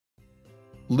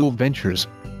Lool Ventures,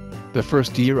 the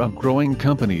first year of growing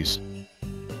companies.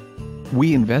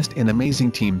 We invest in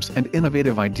amazing teams and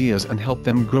innovative ideas and help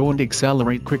them grow and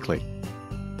accelerate quickly.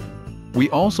 We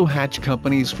also hatch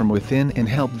companies from within and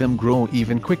help them grow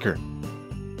even quicker.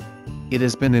 It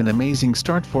has been an amazing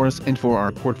start for us and for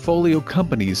our portfolio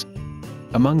companies,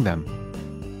 among them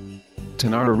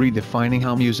Tanara redefining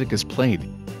how music is played,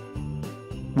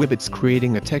 Wibbits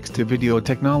creating a text-to-video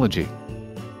technology,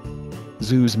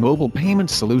 Zoo's mobile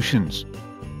payment solutions,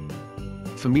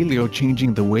 Familio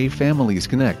changing the way families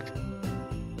connect,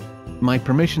 My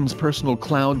Permission's personal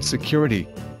cloud security,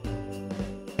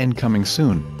 and coming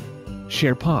soon,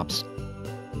 Share Pops.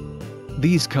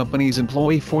 These companies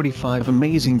employ 45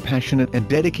 amazing, passionate and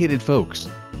dedicated folks,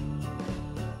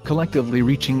 collectively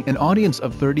reaching an audience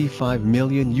of 35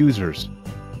 million users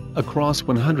across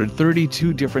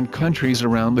 132 different countries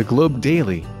around the globe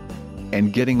daily,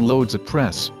 and getting loads of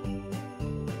press.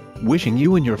 Wishing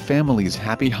you and your families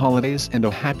happy holidays and a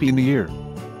happy new year.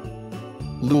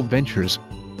 Lool Ventures,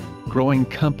 growing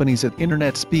companies at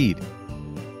internet speed.